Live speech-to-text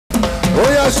ó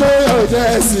yẹ sóyè òjẹ́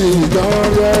ẹ̀sìn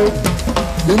ìdánwò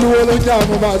inú wo ló ń jà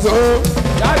mọ́ bàtó.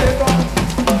 jáde kan.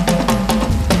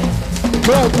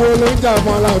 club wo ló ń jà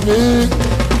mọ́ làmí.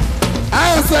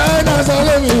 ẹsẹ̀ náà sọ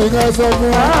lómi kan sọ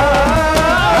fún wa.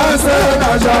 ẹsẹ̀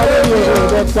náà sọ lómi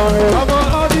ọ̀dọ̀ kan o. ọmọ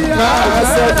ọdí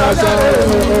ẹsẹ̀ náà sọ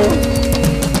lómi ọ̀dọ̀.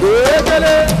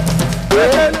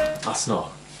 Arsenal,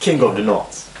 king of the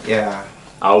north. Yeah.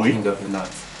 Are we? King of the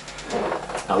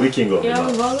north. Are we king of the Yeah,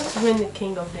 north? we've always been the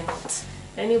king of the north.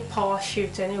 Any power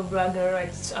shift, any bragging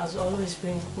rights has always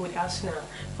been with Arsenal.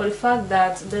 For the fact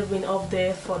that they've been up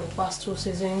there for the past 2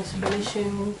 seasons,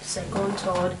 finishing second,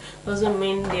 third, doesn't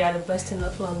mean they are the best in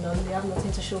North London. They have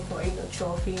nothing to show for it, no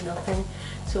trophy, nothing.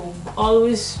 So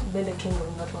always been the king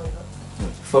of North London.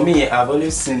 For me, I've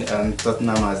always seen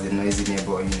Tottenham as the noisy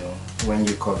neighbor. You know, when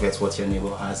you covet what your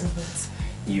neighbor has,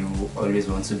 you always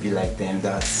want to be like them.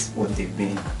 That's what they've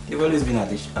been. They've always been at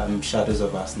the shadows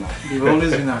of Arsenal. They've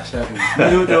always been our shadow.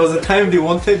 You know, there was a time they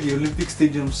wanted the Olympic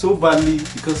Stadium so badly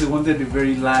because they wanted a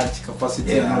very large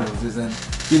capacity and all of this. And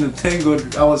you know, thank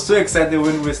God, I was so excited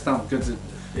when West Ham got it.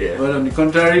 Yeah. But on the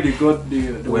contrary, they got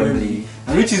the Wembley,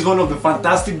 and which is one of the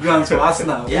fantastic grounds for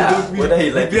Arsenal. we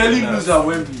barely lose at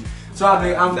Wembley. So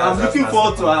I'm looking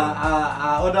forward to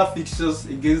our other fixtures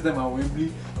against them at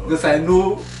Wembley because I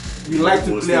know we like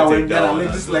to play at Wembley and I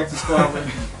just like to score at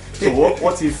Wembley. So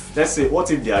what if, let's say,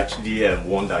 what if they actually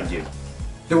won that game?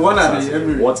 They won at the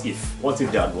Emirates. What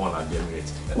if they had won at the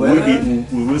Emirates? Well,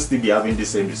 we will still be having the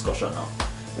same discussion now.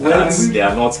 Well, they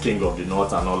are not king of the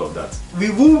north and all of that. We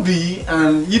will be,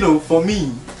 and you know, for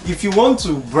me, if you want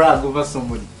to brag over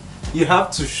somebody, you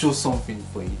have to show something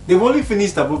for it. They've only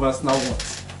finished above us now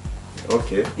once.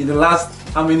 Okay. In the last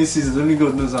how many seasons, only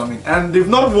God knows how many. And they've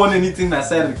not won anything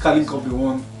aside the Carling Cup they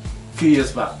won a few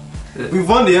years back. We've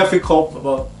won the FA Cup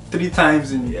about 3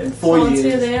 times in 4 years.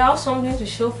 Until they have something to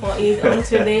show for it,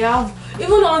 until they have,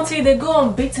 even until they go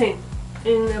unbeaten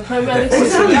in the Premier League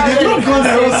season. They've not gone the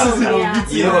whole season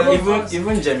unbeaten. You know,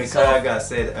 even Jamie Carragher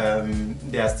said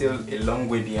they are still a long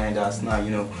way behind us now. You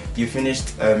know, you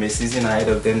finished a season ahead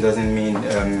of them doesn't mean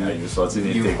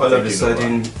you all of a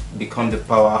sudden become the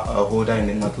power holder in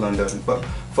the North London. But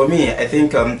for me, I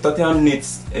think Tottenham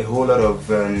needs a whole lot of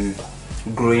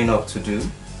growing up to do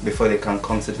before they can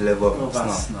come to the level of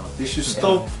Arsenal. They should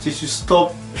stop. They should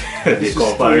stop. The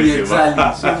comparison.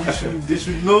 Exactly. So they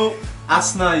should know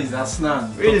Arsenal is Arsenal.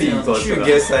 Really, should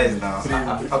get size now.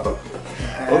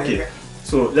 Okay,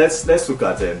 so let's look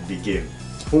at the game.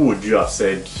 Who would you have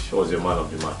said was your man of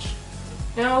the match?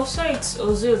 Yeah, I'll say it's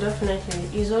Ozil, definitely.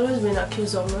 He's always been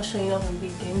accused of not showing up in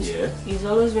big games. Yeah. He's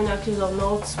always been accused of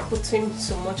not putting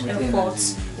so much effort.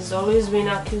 He's always been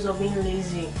accused of being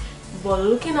lazy. But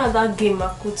looking at that game, I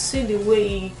could see the way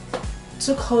he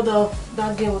took hold of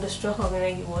that game with the stroke of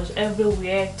it. He was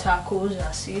everywhere, tackles,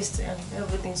 assists, and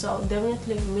everything. So I'll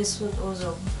definitely miss with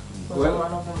Ozil. Well,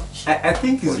 I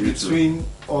think it's between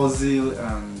Ozil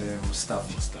and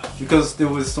Mustafi. Because there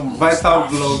was some vital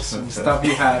blocks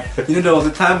Mustafi had. You know, there was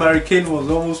a time Harry Kane was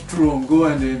almost through on goal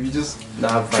and we just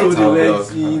threw the legs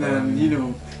in, and you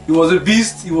know, he was a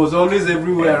beast. He was always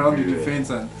everywhere around the defense.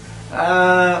 And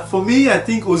for me, I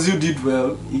think Ozil did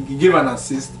well. He gave an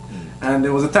assist. And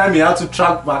there was a time he had to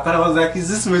track back, and I was like, "Is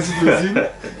this Mesut Ozil?"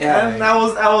 Yeah, and I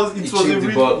was. It was a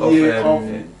the ball of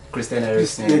Christian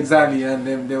Eriksen. Exactly, and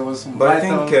then there was some. But I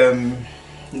think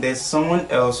there's someone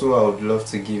else who I would love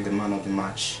to give the man of the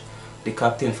match, the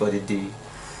captain for the day,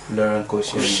 Laurent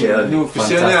Koscielny. No,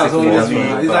 Koscielny has always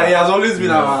been. He has always been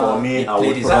our. For me, I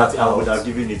would have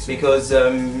given it to because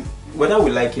whether we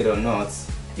like it or not,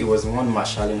 it was one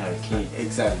marshalling Harry Kane.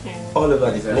 Exactly. All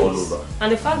over the place. All over.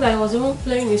 And the fact that he was even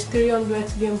playing his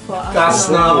 300th game for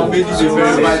Arsenal made it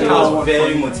very vital. He was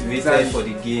very motivated for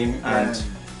the game and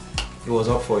he was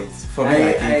up for it. For me,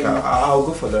 I think I'll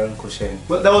go for Laurent Koscielny.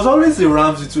 But there was always a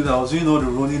Ramsey too that was doing all the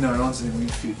running around in the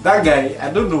midfield. That guy,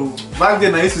 I don't know. Back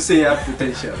then I used to say he had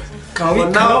potential. Can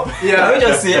we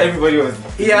just say everybody was?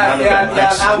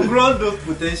 I've grown those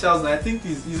potentials, and I think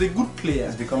he's a good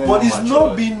player. But he's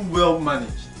not been well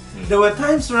managed. There were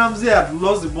times Ramsey had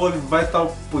lost the ball in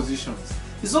vital positions.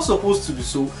 It's not supposed to be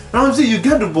so. Ramsey, you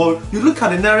get the ball, you look at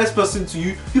the nearest person to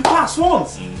you, you pass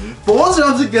once. But once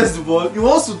Ramsey gets the ball, he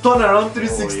wants to turn around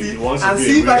 360 and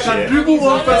see if I can dribble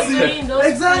one person.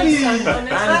 Exactly.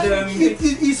 And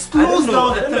he slows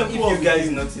down the tempo. If you guys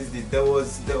noticed it, there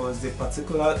was a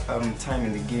particular time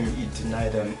in the game he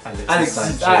denied Alexis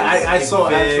Sanchez. I saw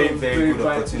very good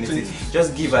opportunity.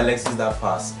 Just give Alexis that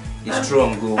pass. He's true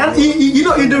on goal. And you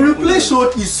know, in the replay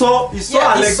shot, he saw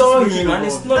Alex. Saw him, and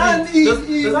it's not. And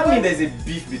does that mean there's a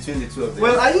beef between the two of them?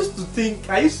 Well, I used to think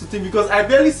because I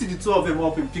barely see the two of them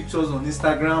up in pictures on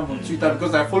Instagram, on Twitter,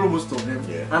 because I follow most of them.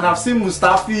 Yeah. And I've seen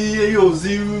Mustafi,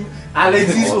 Ozil,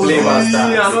 Alexis Ozil,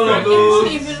 and all of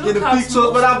those If you in look the at pictures,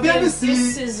 but I most barely games see.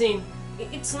 this season,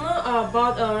 it's not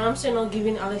about Ramsey not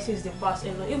giving Alexis the pass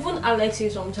alone. Even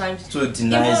Alexis sometimes. So Even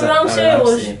denies Ramsey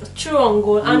was true on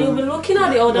goal, and he'll be looking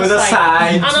at the other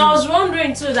side. And I was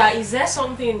wondering too that is there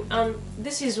something, and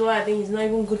this is why I think it's not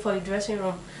even good for the dressing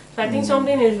room. So I think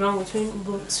something is wrong between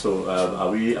both. So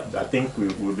I think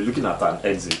we'll be looking at an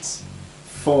exit.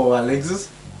 For Alexis?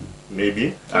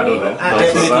 Maybe. I don't know.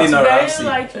 Definitely not Very Ramsey.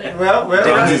 likely.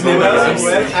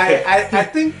 I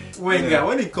think Wenger,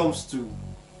 when it comes to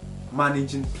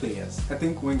managing players, I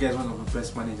think Wenger is one of the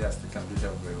best managers that can do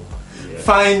that very well. Yeah.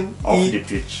 Fine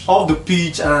Off the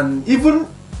pitch, and even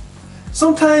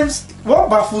sometimes what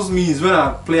baffles me is when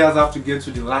our players have to get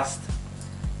to the last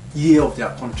year of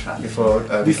their contract Before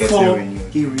a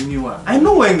renewal. I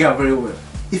know Wenger very well.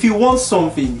 If he wants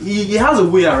something, he has a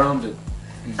way around it.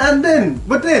 And then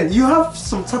you have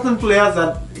some certain players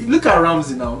that look at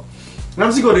Ramsey now.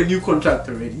 Ramsey got a new contract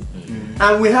already,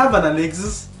 and we have an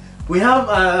Alexis, we have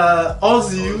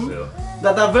Ozil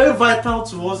that are very vital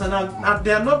to us, and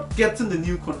they are not getting the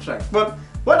new contract. But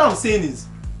what I'm saying is,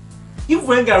 if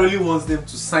Wenger really wants them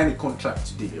to sign a contract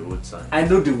today, they would sign. I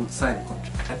know they would sign a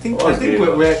contract. I think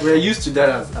we're used to that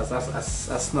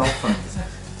as now fans.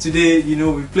 Today, you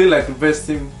know, we play like the best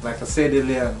team, like I said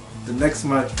earlier. The next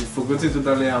match, we've forgotten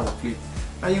totally how we play,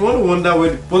 and you want to wonder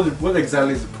what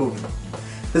exactly is the problem.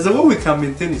 There's a way we can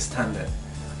maintain a standard.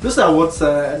 Those are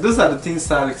the things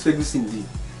Sir Alex Ferguson did.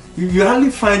 You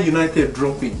hardly find United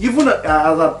dropping. Even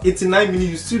at 89 minutes,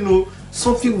 you still know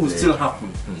something will still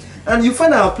happen. And you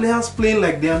find our players playing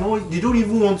like they don't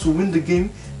even want to win the game.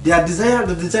 The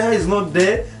desire is not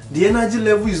there. The energy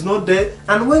level is not there.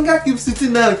 And Wenger keeps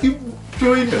sitting there and keep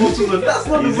throwing balls to them. That's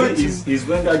not the way. Is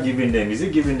Wenger giving them? Is he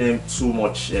giving them too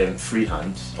much free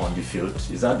hand on the field?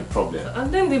 Is that the problem? I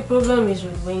think the problem is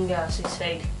with Wenger, as he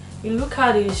said. You look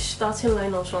at his starting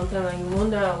lineup sometimes and you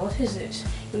wonder, what is this?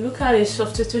 You look at his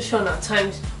substitution at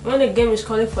times. When the game is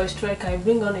calling for a striker, I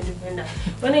bring on a defender.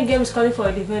 When the game is calling for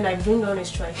a defender, I bring on a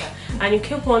striker. And you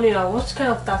keep wondering, what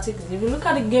kind of tactic is it? If you look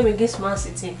at the game against Man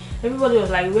City, everybody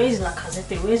was like, where is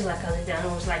Lacazette? Where is Lacazette? And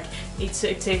it was like, it's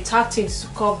a tactic to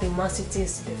curb the Man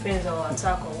City's defense or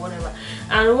attack or whatever.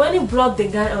 And when he blocked the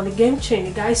guy on the game chain,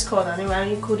 the guy scored,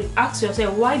 and you could ask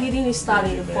yourself, why didn't he start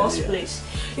in the first place?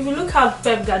 If you look at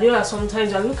Pep Guardiola,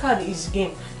 sometimes I look at his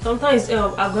game. Sometimes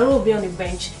Aguero will be on the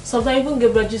bench. Sometimes even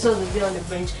Gabriel Jesus will be on the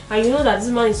bench, and you know that this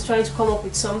man is trying to come up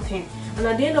with something. And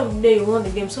at the end of the day, he won the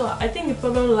game. So I think the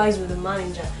problem lies with the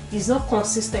manager. He's not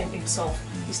consistent himself.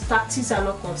 His tactics are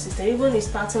not consistent. Even his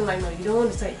starting lineup, you don't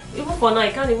want to say. Even for now,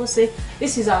 you can't even say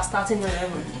this is our starting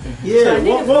 11. Yeah. So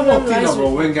one more thing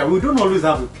about Wenger, we don't always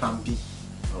have a plan B.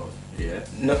 Oh, yeah.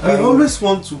 No, we always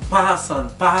want to pass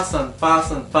and pass and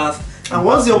pass and pass. And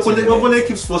once the opponent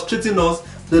keeps frustrating us,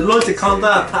 they launch a counter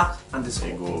attack and they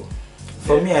score.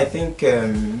 For me, I think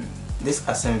this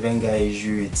Arsene Wenger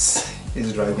issue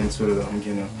is dragging too long.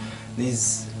 You know,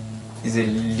 this is a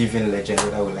living legend,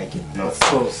 whether we like it or not. Of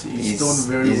course, he's done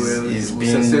very well. He's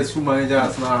been successful manager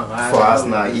for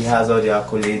Arsenal. He has all the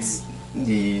accolades.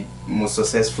 The most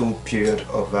successful period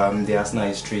of the Arsenal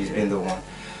history has been the one.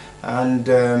 And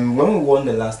when we won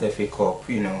the last FA Cup,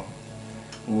 you know,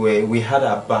 we had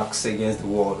our backs against the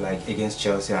wall, like against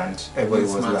Chelsea, and everybody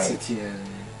was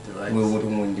like, we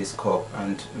wouldn't win this cup.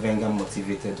 And Wenger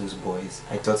motivated those boys.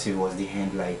 I thought it was the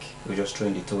end, like we just throw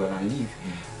in the towel and leave.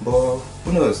 But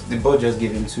who knows? The board just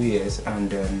gave him 2 years,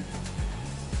 and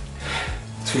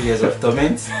 2 years of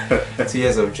torment, 2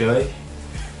 years of joy.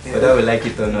 Whether we like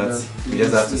it or not, we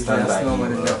just have to stand by him.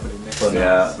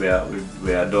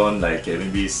 We are done like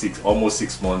maybe almost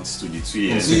 6 months to the 2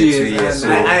 years. 2 years. So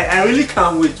I really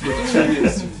can't wait for the 2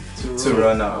 years to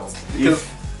run out.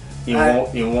 If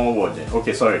in one word, then.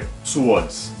 Okay, sorry, 2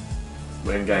 words.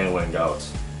 Wenger in, Wenger out.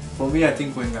 For me, I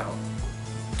think Wenger out.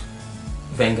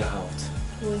 Wenger out.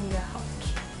 Wenger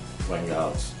out. Wenger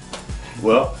out.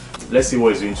 Well, let's see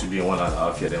what it's going to be in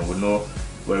 1.5 years. Then we'll know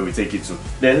where we take it to.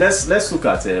 Then let's look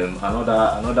at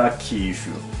another key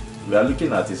issue. We are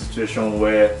looking at a situation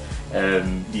where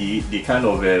the kind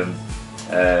of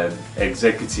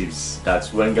executives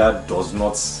that Wenger does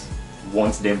not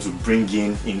want them to bring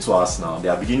into Arsenal, they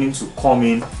are beginning to come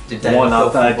in one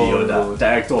after the other.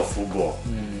 Director of football.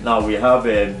 Now we have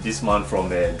this man from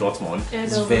Dortmund,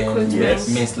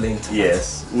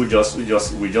 yes,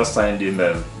 we just signed him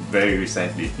very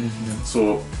recently.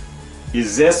 So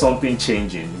is there something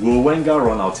changing? Will Wenger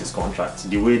run out his contract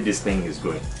the way this thing is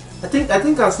going? I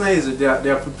think Arsenal they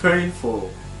are preparing for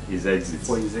his exit.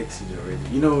 For his exit already.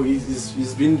 You know,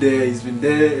 he's been there. He's been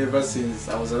there ever since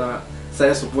I was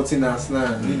started supporting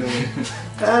Arsenal. You know,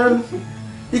 and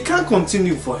he can't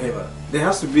continue forever. There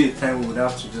has to be a time we would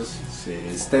have to just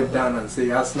step down and say,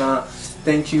 Arsenal,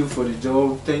 thank you for the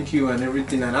job, thank you and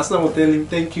everything. And Arsenal will tell him,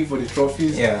 thank you for the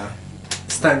trophies. Yeah.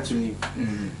 It's time to leave.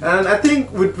 And I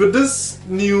think with this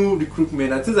new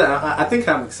recruitment, I think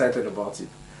I'm excited about it.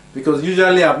 Because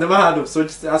usually I've never heard of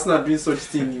such Arsenal doing such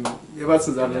thing ever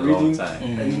since I've been reading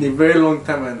in a very long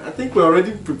time, and I think we're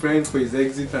already preparing for his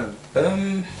exit, and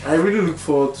I really look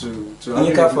forward to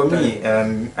Nika, for me,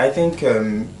 I think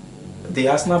the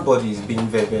Arsenal body is being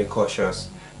very, very cautious.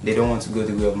 They don't want to go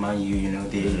the way of Man U, you know.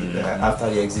 They after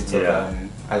the exit of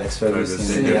Alex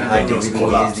Ferguson, they had the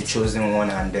the chosen one,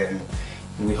 and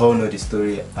we all know the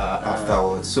story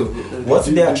afterwards. So what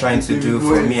they are trying to do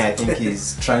for me, I think,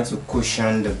 is trying to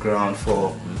cushion the ground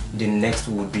for the next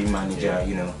would-be manager,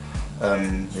 you know.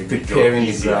 Preparing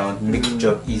the ground, make the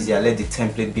job easier, let the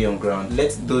template be on ground,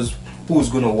 let those who's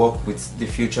going to work with the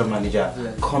future manager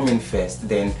come in first,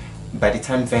 then by the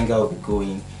time Wenger will be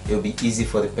going, it will be easy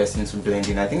for the person to blend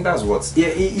in. I think that's what he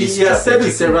has said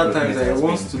it several times that he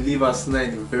wants to leave Arsenal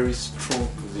in a very strong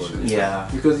position. Yeah,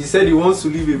 because he said he wants to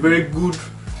leave a very good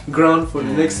ground for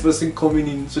the next person coming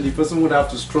in, so the person would have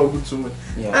to struggle too much.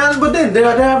 But then there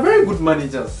are very good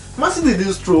managers. Man City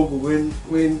didn't struggle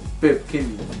when Pep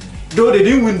came in, though they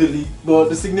didn't win the league, but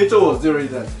the signature was there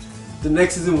that the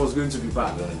next season was going to be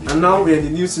bad, and now we're in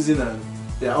the new season and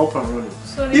they're up and running.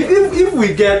 So if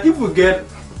we get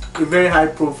a very high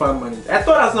profile manager, I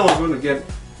thought Arsenal was going to get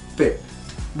Pep,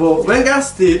 but Wenger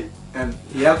stayed and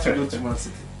he had to go to Man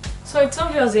City. So it's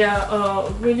obvious they are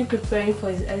really preparing for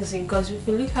his exit, because if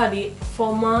you look at the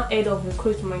former head of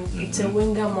recruitment, it's a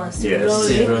Wenger man, So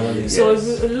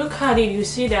if you look at it, you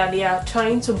see that they are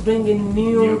trying to bring in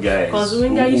new guys, because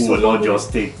Wenger used to not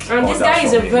just take. And this guy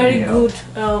is a very good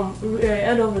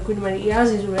head of recruitment. He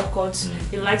has his records.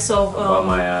 The likes of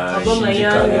Aubameyang,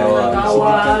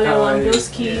 Nagawa,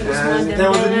 Lewandowski, there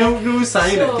was a new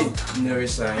sign, I think.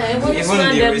 Even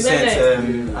the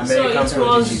recent American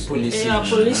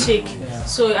Pulisic.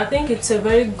 So I think it's a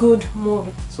very good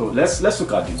move. So let's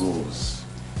look at the goals.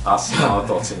 Arsenal,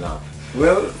 Tottenham.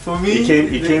 Well, for me,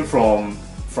 it came from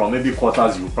maybe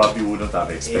quarters you probably wouldn't have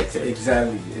expected.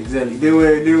 Exactly. They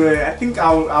were. I think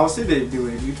I'll say they were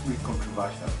a little bit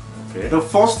controversial. Okay. The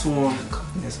first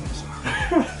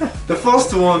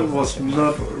one, was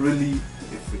not really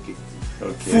a free kick.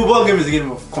 Okay. Football game is a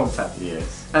game of contact.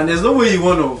 Yes. And there's no way you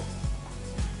want to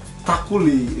tackle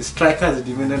a striker as a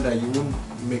defender that you won't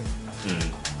make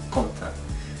contact.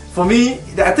 For me,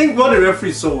 I think what the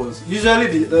referee saw was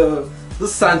usually the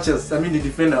Sanchez, I mean the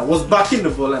defender, was backing the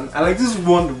ball and Alexis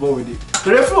won the ball with it.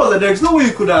 The referee was like, there's no way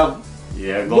you could have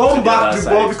gone back the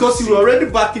ball because you were already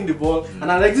backing the ball and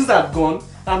Alexis had gone,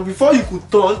 and before you could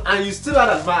turn and you still had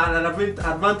an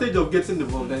advantage of getting the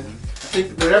ball. Then I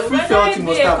think the referee felt he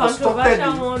must have obstructed it. A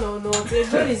goal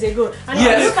is a goal. And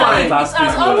yes, fine.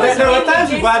 There were times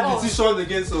we had decisions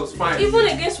against us, fine. Even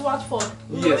against Watford.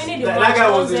 Yes, that guy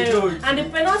was a joke. And the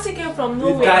penalty came from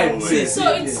nowhere.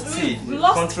 So it's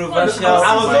lost controversial.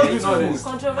 I was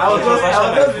just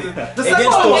the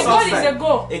second goal is a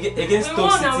goal. Against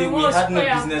Stoke City, we had no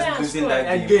business losing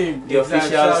that game. The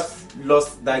officials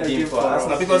lost that game for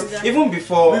Arsenal because even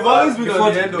before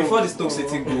the Stoke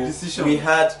City goal, we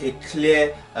had a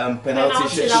clear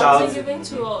penalty shout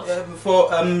for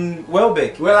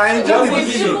Welbeck. Well, I enjoyed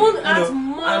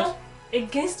it.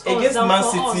 Against Man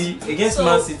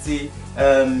City,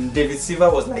 David Silva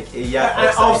was like a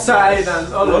yard offside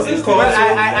and all of this.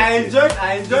 I enjoyed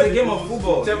the game of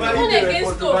football. Even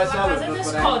against Lacazette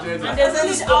scored, and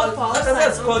there's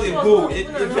Lacazette scored a goal, a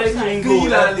very clean goal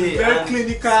that day, very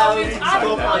clinical.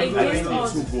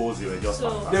 Two goals, they were just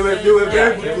they were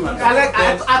very good.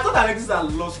 I thought Alexis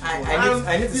had lost.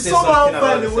 I need to say something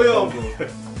about the second goal.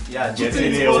 Yeah, I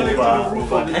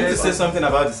need to say something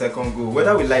about the second goal.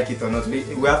 Whether we like it or not, we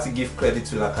have to give credit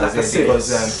to Lacazette because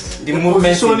the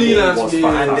movement was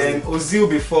fine. And then Ozil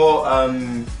before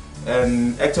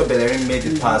Hector Bellerin made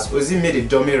the pass, Ozil made a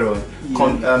dummy run,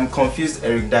 confused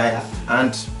Eric Dyer,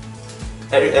 and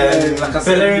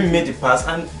Bellerin made the pass,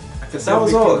 and that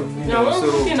was all. Now, one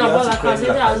thing about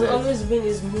Lacazette has always been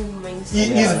his movements.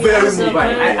 He's very mobile.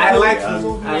 I like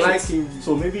him. I like him.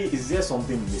 So maybe is there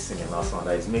something missing in Arsenal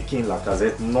that is making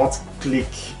Lacazette not click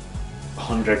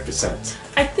 100%.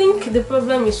 I think the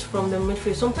problem is from the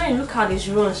midfield. Sometimes you look at his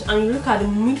runs and you look at the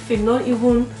midfield not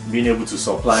even being able to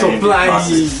supply.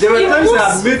 There were times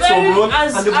that made some run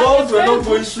and the balls were not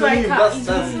going to him. His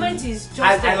movement is just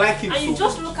I like him. And you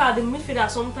just look at the midfielder,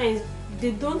 sometimes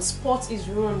they don't spot his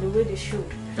run the way they should.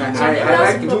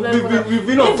 I like it. We've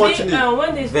been unfortunate.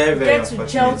 When they get to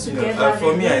gel together,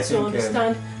 for me, I think,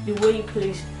 understand the way he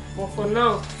plays. But for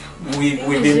now, we've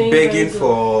been begging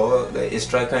for a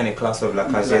striker in a class of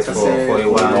Lacazette for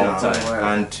a while now,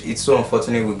 and it's so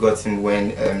unfortunate we got him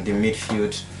when the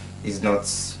midfield is not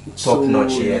top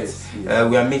notch yet.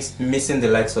 We are missing the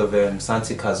likes of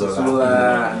Santi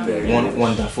Cazorla, one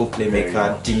wonderful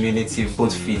playmaker, diminutive,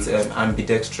 both feet,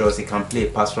 ambidextrous. He can play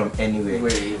a pass from anywhere.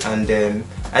 And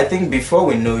I think before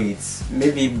we know it,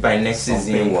 maybe by next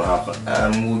season,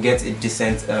 we'll get a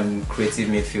decent creative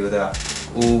midfielder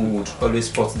who would always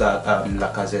spot that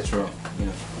Lacazette run. You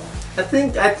know. I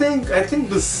think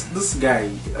this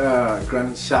guy,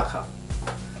 Granit Xhaka,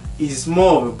 is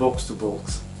more of a box to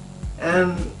box.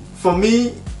 And for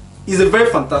me, he's a very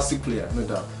fantastic player, no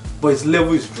doubt, but his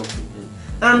level is dropping.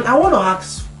 And I want to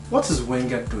ask, what is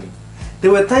Wenger doing?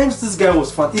 There were times this guy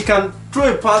was fun. He can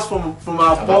throw a pass from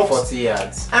our box 40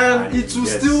 yards, and it will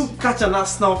still catch an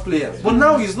Arsenal player. But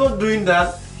now he's not doing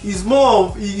that. He's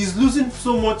losing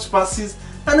so much passes.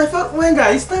 And I felt, Wenger,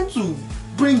 it's time to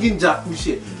bring in Jack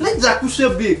Wilshere. Let Jack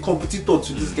Wilshere be a competitor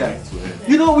to this guy.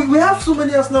 You know, we have so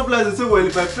many Arsenal players that say, well,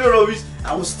 if I play rubbish,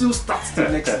 I will still start the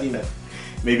next game.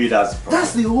 Maybe that's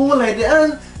the whole idea.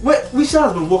 And Wilshere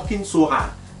has been working so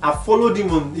hard. I followed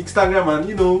him on Instagram and,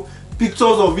 you know,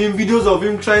 pictures of him, videos of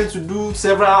him trying to do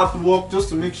several artwork just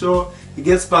to make sure he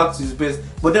gets back to his best.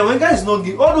 But then when guys not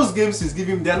give all those games he's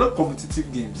giving, they are not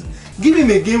competitive games. Give him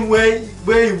a game where he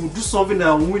will do something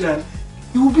and win, and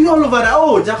he will be all over that.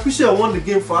 Oh, Jack Wilshere won the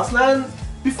game for Arsenal. And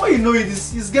before you know it,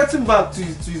 he's getting back to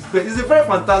his best. He's a very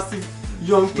fantastic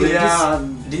young player.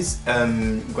 This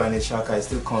Granit Xhaka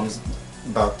still comes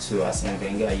back to Arsene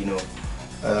Wenger. You know,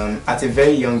 at a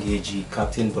very young age, he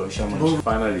captained Borussia Mönchengladbach.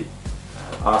 Finally,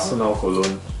 Arsenal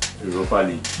Cologne Europa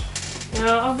League.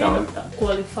 Yeah, I've been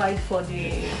qualified for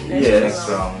the next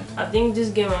round. I think this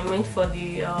game I meant for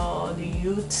the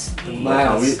youth.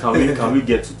 Can we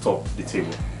get to top the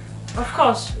table? Of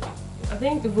course. I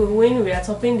think if we win, we are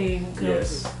topping the group.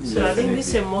 Yes, so definitely. I think this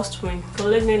is a must win.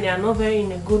 Cologne, they are not very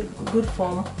in a good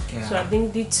form. Yeah. So I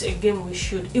think it's a game we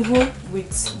should, even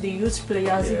with the youth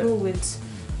players, even with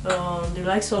the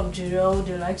likes of Giroud,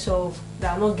 the likes of, they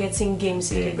are not getting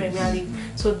games in the Premier League.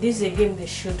 So this is a game they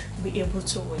should be able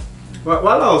to win.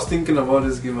 While I was thinking about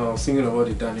this game, I was thinking about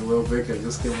the Danny Welbeck that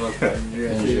just came back from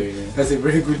injury. That's a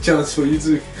very good chance for you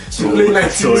to play like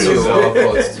Theo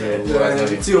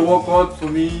Walcott. For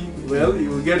me, well, he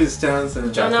will get his chance.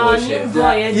 And Jack Wilshere.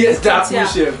 Yes, Jack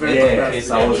Wilshere.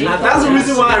 And that's the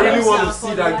reason why I really want to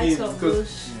see that game,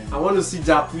 because I want to see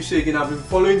Jack Wilshere again. I've been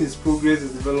following his progress,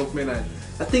 his development, and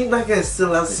I think that guy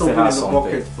still has something in the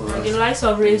pocket for us. The likes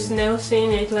of Reece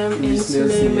Nelson, Eklem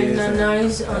Ainsley,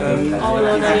 McNanise, and all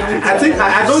other young I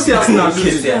don't see Arsenal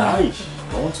losing. I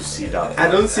want to see that. I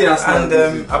don't see Arsenal.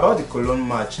 And about the Cologne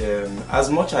match, as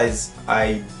much as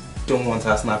I don't want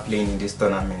Arsenal playing in this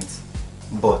tournament,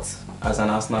 but as an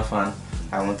Arsenal fan,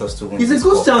 I want us to win. It's a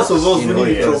good chance of us winning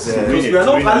the trophy. We're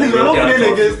not playing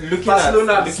against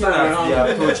Barcelona. Looking at the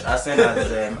approach Arsene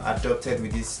has adopted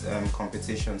with this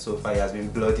competition so far, he has been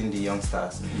blooding the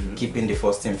youngsters, keeping the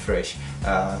first team fresh.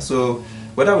 So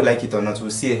whether we like it or not,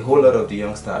 we'll see a whole lot of the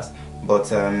youngsters. But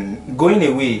going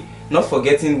away, not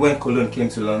forgetting when Cologne came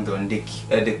to London, they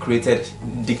created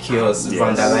the chaos,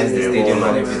 vandalized the stadium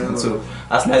and everything. So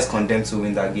Arsenal is condemned to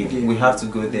win that game. We have to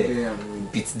go there,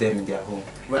 beat them in their home.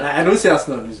 Well, I don't see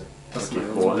Arsenal losing. Okay,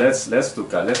 well, let's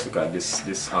look at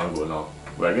this angle now.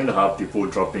 We're going to have people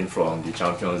dropping from the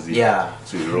Champions League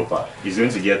to Europa. It's going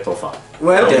to get tougher.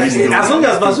 Well, as long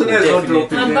as Barcelona is not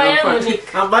dropping, and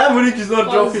Bayern Munich is not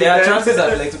dropping, there are chances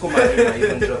that Atletico Madrid might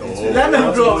even drop. Let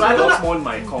them drop. Dortmund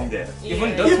might come there.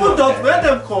 Even Dortmund, let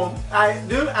them come.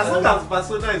 As long as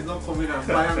Barcelona is not coming, and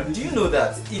Bayern Munich. Do you know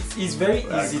that it's very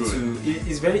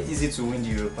easy to win the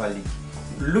Europa League?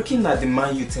 Looking at the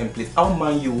Man U template, how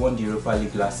Man U won the Europa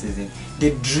League last season,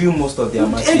 they drew most of their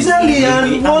matches. Exactly,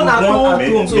 and won at home.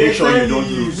 Make sure you don't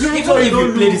lose. Even if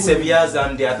you play the Sevillas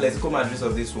and the Atletico Madrids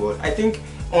of this world, I think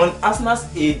on Arsenal's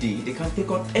AD, they can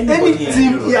take on anybody any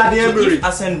team in the Emirates. If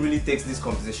Arsene really takes this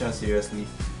competition seriously,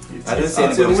 I don't see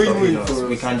anybody stopping us.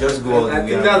 We can just go all the way. I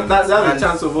think that's a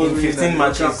chance of us winning 15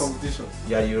 matches. Competition.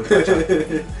 Yeah, Europa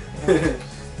champion.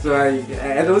 So I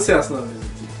don't see Arsenal losing.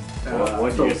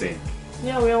 What do you think?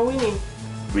 Yeah, we are winning.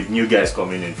 with new guys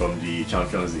coming in from the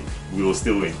Champions League, we will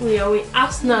still win. We are with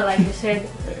Arsenal, like you said,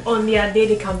 on their day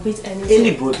they can beat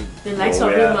anybody. The likes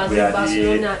of Real Madrid,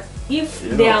 Barcelona. If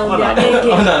they are on their A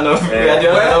game,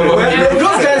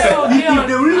 those guys, if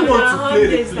they really want to play,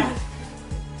 they play.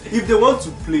 If they want to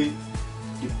play,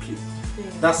 they play.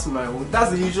 That's my own.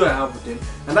 That's the issue I have with them,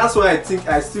 and that's why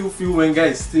I still feel Wenger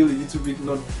is still a little bit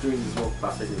not doing his work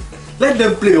perfectly. Let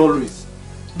them play always.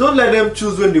 Don't let them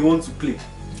choose when they want to play.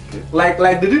 Okay.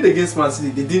 Like they did against Man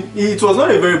City. They didn't. It was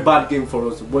not a very bad game for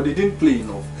us, but they didn't play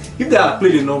enough. If they had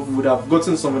played enough, we would have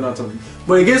gotten something out of it.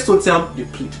 But against Tottenham, they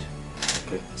played.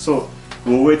 Okay. So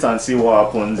we'll wait and see what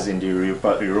happens in the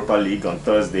Europa League on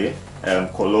Thursday.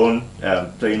 Cologne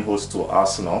playing host to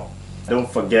Arsenal. Don't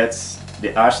forget the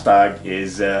hashtag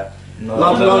is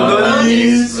London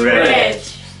is red.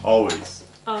 Always.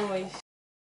 always.